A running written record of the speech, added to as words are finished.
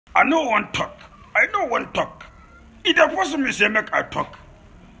I no want talk. I no want talk. If they force me say make I talk.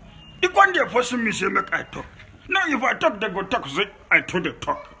 If one day force me say make I talk. Now if I talk, they go talk. Say I told they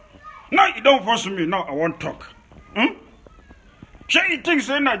talk. Now you don't force me. Now I want talk. Shall you think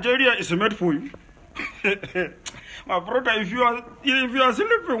say Nigeria is made for you? My brother, if you are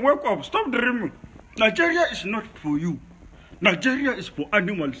sleeping, wake up. Stop dreaming. Nigeria is not for you. Nigeria is for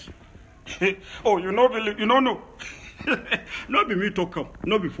animals. Oh, you know, you know, no. Not be me talk up,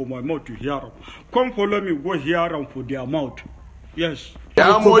 not be for my mouth to hear them. Come follow me, go hear them for their mouth. Yes.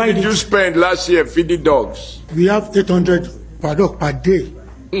 How much did you spend last year feeding dogs? We have 800 per dog per day.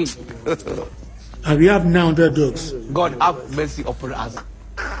 And we have 900 dogs. God have mercy upon us.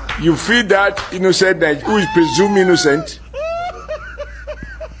 You feed that innocent who is presumed innocent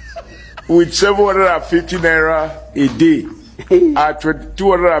with 750 naira a day at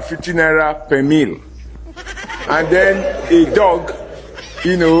 250 naira per meal. And then a dog,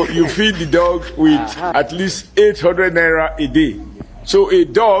 you feed the dog with at least 800 naira a day. So a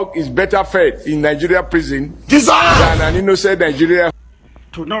dog is better fed in Nigeria prison than an innocent Nigeria.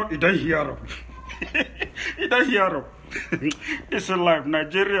 So now it don't hear them. It don't hear them. It's a life.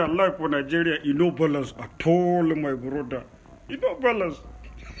 Nigeria, life for Nigeria, you know balance at all, my brother. You know balance.